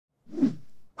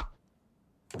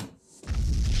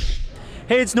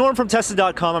Hey, it's Norm from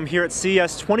Tested.com. I'm here at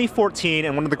CES 2014,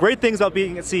 and one of the great things about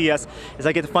being at CES is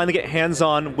I get to finally get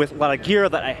hands-on with a lot of gear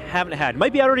that I haven't had. It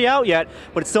might be already out yet,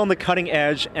 but it's still on the cutting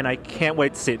edge, and I can't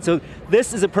wait to see it. So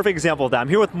this is a perfect example of that. I'm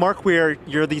here with Mark Weir.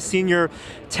 You're the Senior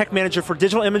Tech Manager for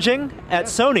Digital Imaging at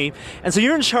Sony, and so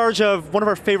you're in charge of one of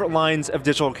our favorite lines of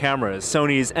digital cameras,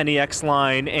 Sony's NEX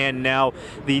line, and now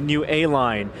the new A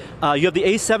line. You have the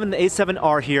A7, the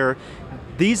A7R here.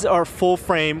 These are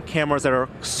full-frame cameras that are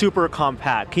super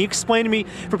compact. Can you explain to me,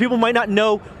 for people who might not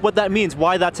know what that means,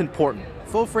 why that's important?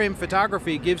 Full-frame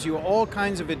photography gives you all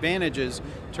kinds of advantages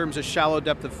in terms of shallow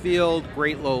depth of field,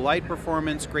 great low light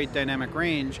performance, great dynamic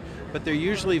range, but they're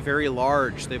usually very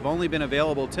large. They've only been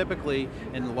available typically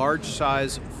in large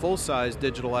size, full-size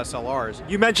digital SLRs.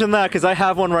 You mentioned that because I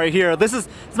have one right here. This is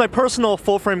my personal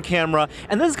full-frame camera,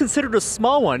 and this is considered a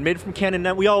small one, made from Canon.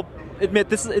 Now, we all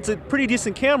admit it's a pretty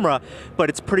decent camera, but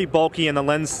it's pretty bulky, and the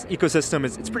lens ecosystem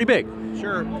it's pretty big.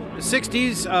 Sure, the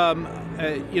 60's,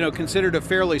 considered a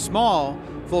fairly small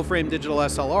full-frame digital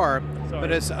SLR. Sorry.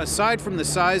 But aside from the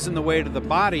size and the weight of the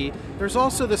body, there's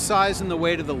also the size and the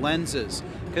weight of the lenses.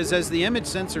 Because as the image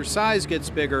sensor size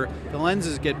gets bigger, the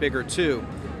lenses get bigger too.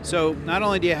 So not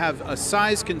only do you have a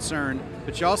size concern,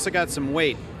 but you also got some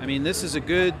weight. I mean, this is a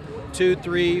good 2,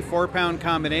 3, 4 pound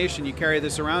combination. You carry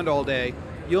this around all day,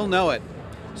 you'll know it.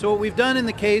 So what we've done in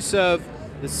the case of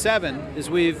the 7 is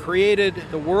we've created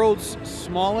the world's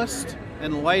smallest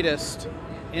and lightest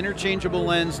interchangeable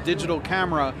lens digital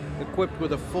camera equipped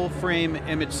with a full frame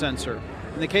image sensor.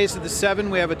 In the case of the 7,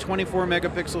 we have a 24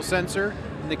 megapixel sensor.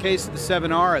 In the case of the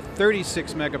 7R, a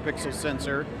 36 megapixel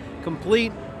sensor,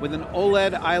 complete with an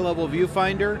OLED eye-level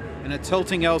viewfinder and a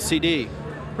tilting LCD.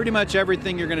 Pretty much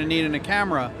everything you're going to need in a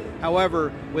camera,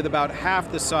 however, with about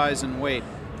half the size and weight.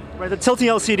 Right, the tilting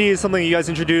LCD is something you guys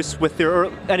introduced with your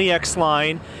NEX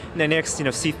line, NEX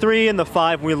C3 and the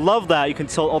 5. We love that. You can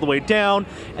tilt all the way down,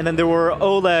 and then there were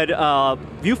OLED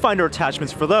viewfinder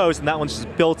attachments for those, and that one's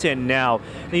just built in now.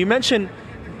 Now you mentioned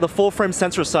the full frame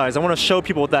sensor size. I want to show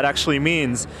people what that actually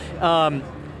means.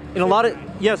 In a lot of,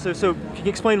 so can you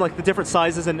explain like the different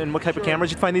sizes and what type of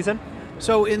cameras you'd find these in?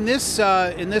 So in this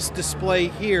display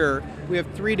here, we have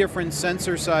 3 different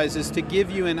sensor sizes to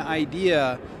give you an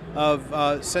idea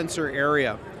of sensor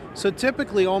area. So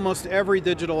typically almost every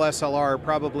digital SLR,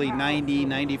 probably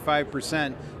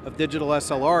 90–95% of digital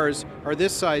SLRs are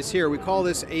this size here. We call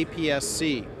this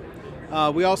APS-C.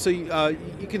 We also,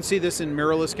 you can see this in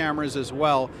mirrorless cameras as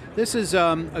well. This is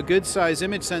a good size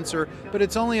image sensor, but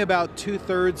it's only about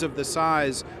 2/3 of the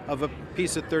size of a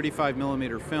piece of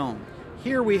 35mm film.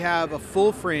 Here we have a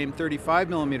full frame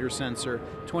 35mm sensor,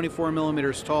 24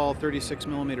 millimeters tall, 36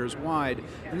 millimeters wide,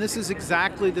 and this is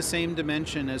exactly the same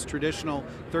dimension as traditional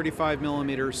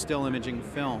 35mm still imaging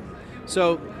film.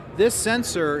 So this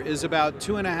sensor is about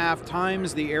 2.5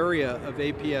 times the area of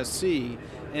APS-C,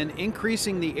 and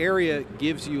increasing the area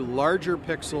gives you larger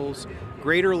pixels,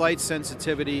 greater light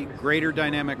sensitivity, greater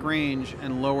dynamic range,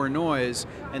 and lower noise.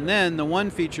 And then the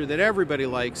one feature that everybody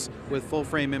likes with full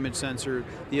frame image sensor,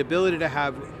 the ability to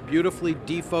have beautifully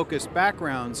defocused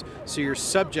backgrounds so your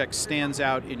subject stands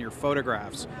out in your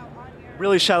photographs.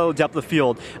 Really shallow depth of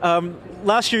field.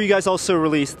 Last year you guys also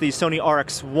released the Sony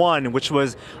Rx1, which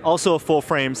was also a full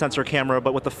frame sensor camera,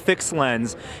 but with a fixed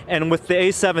lens. And with the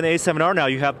A7, A7R now,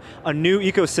 you have a new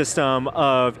ecosystem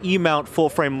of E-mount full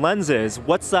frame lenses.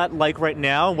 What's that like right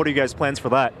now, and what are you guys' plans for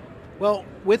that? Well,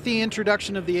 with the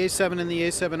introduction of the A7 and the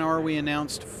A7R, we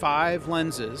announced 5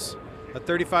 lenses, a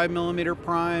 35mm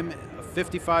prime, a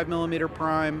 55mm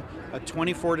prime, a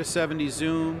 24-70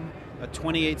 zoom, a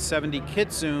 28-70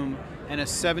 kit zoom, and a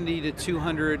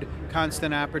 70-200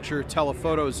 constant aperture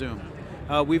telephoto zoom.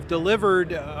 We've delivered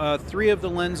 3 of the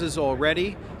lenses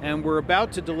already, and we're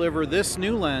about to deliver this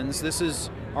new lens. This is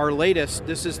our latest.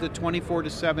 This is the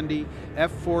 24-70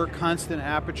 f4 constant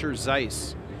aperture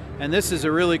Zeiss. And this is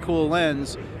a really cool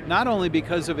lens, not only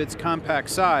because of its compact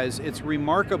size, it's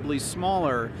remarkably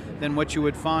smaller than what you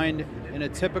would find in a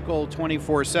typical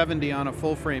 24-70 on a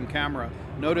full frame camera.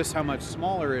 Notice how much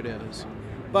smaller it is.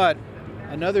 But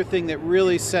another thing that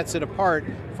really sets it apart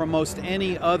from most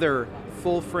any other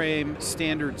full frame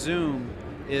standard zoom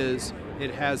is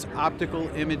it has optical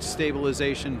image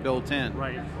stabilization built in.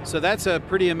 Right. So that's a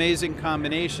pretty amazing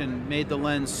combination, made the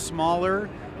lens smaller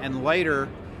and lighter,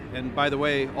 and by the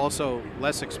way, also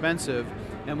less expensive.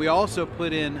 And we also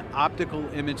put in optical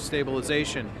image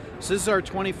stabilization. So this is our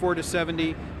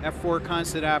 24-70 f4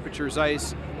 constant aperture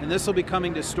Zeiss, and this will be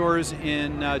coming to stores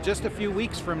in just a few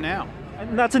weeks from now.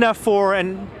 And that's an f4,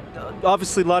 and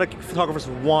obviously a lot of photographers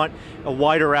want a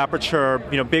wider aperture,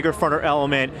 bigger frontal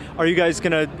element. Are you guys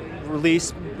going to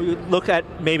look at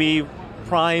maybe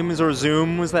primes or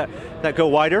zooms that go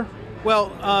wider? Well,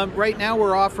 right now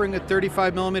we're offering a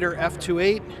 35mm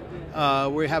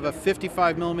f2.8. We have a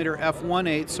 55mm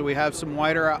f1.8, so we have some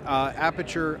wider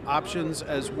aperture options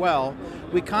as well.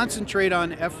 We concentrate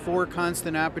on f4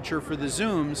 constant aperture for the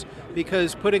zooms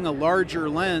because putting a larger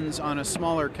lens on a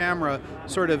smaller camera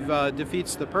sort of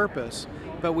defeats the purpose.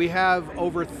 But we have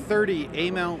over 30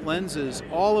 A-mount lenses,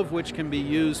 all of which can be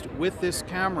used with this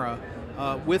camera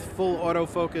with full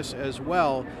autofocus as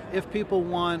well if people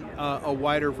want a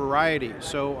wider variety.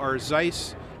 So our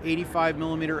Zeiss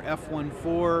 85mm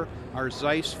f1.4, our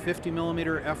Zeiss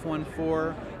 50mm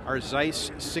f1.4, our Zeiss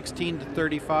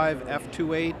 16-35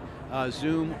 f2.8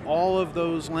 zoom, all of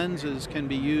those lenses can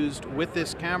be used with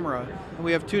this camera. And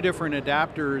we have two different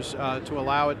adapters to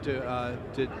allow it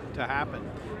to happen.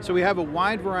 So we have a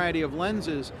wide variety of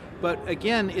lenses, but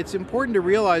again, it's important to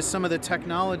realize some of the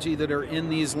technology that are in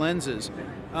these lenses.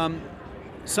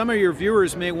 Some of your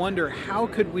viewers may wonder, how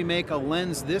could we make a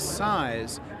lens this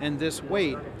size and this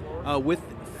weight with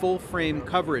full frame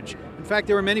coverage? In fact,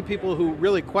 there were many people who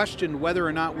really questioned whether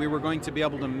or not we were going to be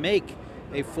able to make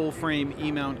a full frame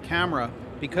E-mount camera,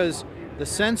 because the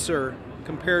sensor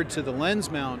compared to the lens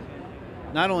mount,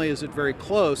 not only is it very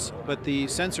close, but the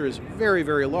sensor is very,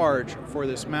 very large for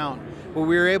this mount. But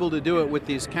we were able to do it with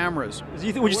these cameras.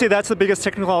 Would you say that's the biggest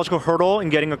technological hurdle in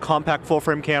getting a compact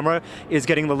full-frame camera, is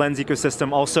getting the lens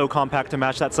ecosystem also compact to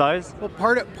match that size? Well,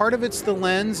 part of it's the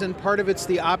lens, and part of it's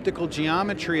the optical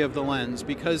geometry of the lens,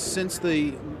 because since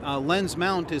the lens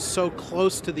mount is so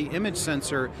close to the image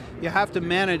sensor, you have to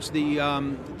manage the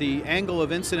angle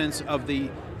of incidence of the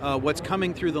what's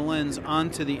coming through the lens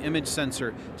onto the image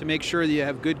sensor to make sure that you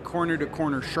have good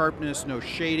corner-to-corner sharpness, no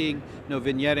shading, no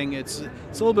vignetting. It's a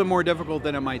little bit more difficult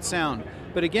than it might sound.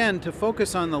 But again, to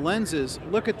focus on the lenses,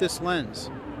 look at this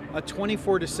lens. A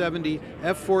 24-70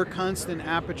 f4 constant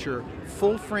aperture,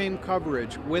 full frame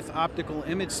coverage with optical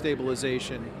image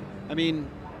stabilization. I mean,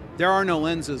 there are no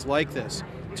lenses like this.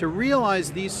 To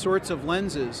realize these sorts of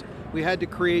lenses, we had to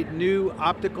create new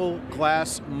optical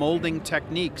glass molding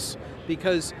techniques,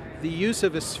 because the use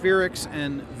of aspherics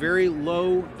and very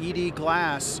low ED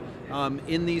glass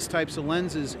in these types of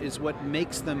lenses is what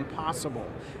makes them possible.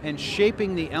 And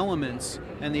shaping the elements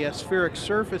and the aspheric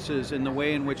surfaces in the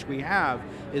way in which we have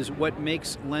is what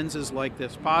makes lenses like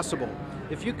this possible.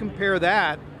 If you compare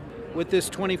that with this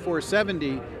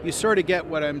 24-70, you sort of get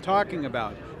what I'm talking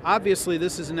about. Obviously,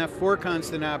 this is an f4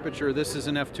 constant aperture, this is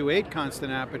an f2.8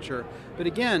 constant aperture, but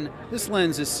again, this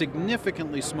lens is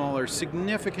significantly smaller,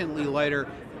 significantly lighter,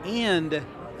 and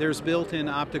there's built-in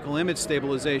optical image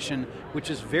stabilization,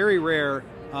 which is very rare,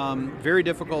 very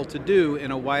difficult to do in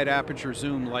a wide aperture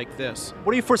zoom like this.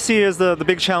 What do you foresee as the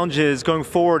big challenges going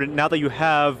forward now that you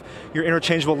have your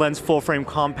interchangeable lens full-frame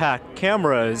compact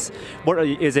cameras? What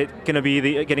is it going to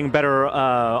be? Getting better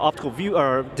optical view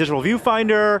or digital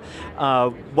viewfinder?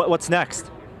 What's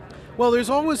next? Well, there's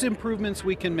always improvements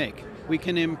we can make. We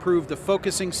can improve the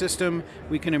focusing system,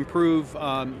 we can improve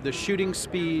the shooting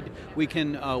speed, we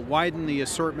can widen the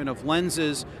assortment of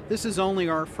lenses. This is only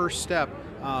our first step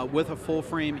with a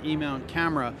full-frame E-mount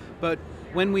camera. But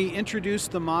when we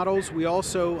introduced the models, we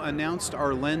also announced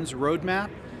our lens roadmap.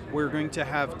 We're going to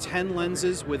have 10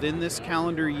 lenses within this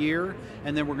calendar year,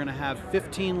 and then we're going to have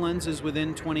 15 lenses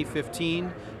within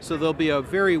 2015. So there'll be a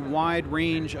very wide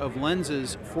range of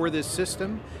lenses for this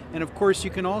system. And of course, you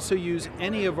can also use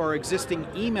any of our existing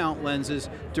E-mount lenses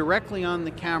directly on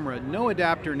the camera, no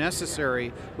adapter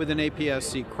necessary with an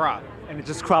APS-C crop. And it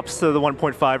just crops to the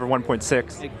 1.5 or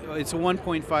 1.6? It's a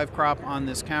 1.5 crop on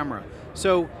this camera.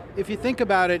 So if you think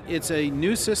about it, it's a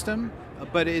new system,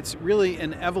 but it's really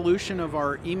an evolution of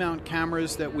our E-mount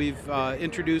cameras that we've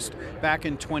introduced back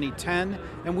in 2010.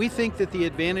 And we think that the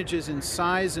advantages in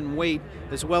size and weight,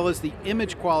 as well as the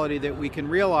image quality that we can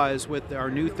realize with our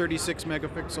new 36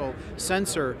 megapixel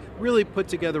sensor, really put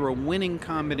together a winning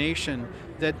combination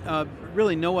that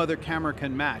really no other camera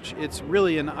can match. It's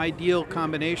really an ideal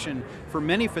combination for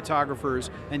many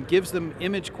photographers and gives them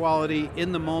image quality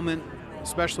in the moment,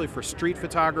 especially for street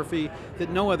photography, that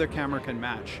no other camera can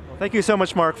match. Well, thank you so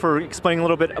much, Mark, for explaining a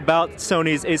little bit about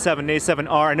Sony's A7 and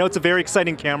A7R. I know it's a very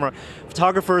exciting camera.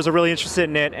 Photographers are really interested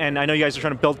in it, and I know you guys are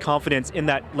trying to build confidence in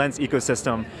that lens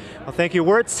ecosystem. Well, thank you.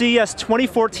 We're at CES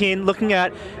 2014 looking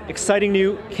at exciting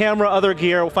new camera, other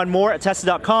gear. We'll find more at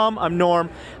tested.com. I'm Norm.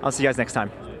 I'll see you guys next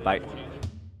time. Bye.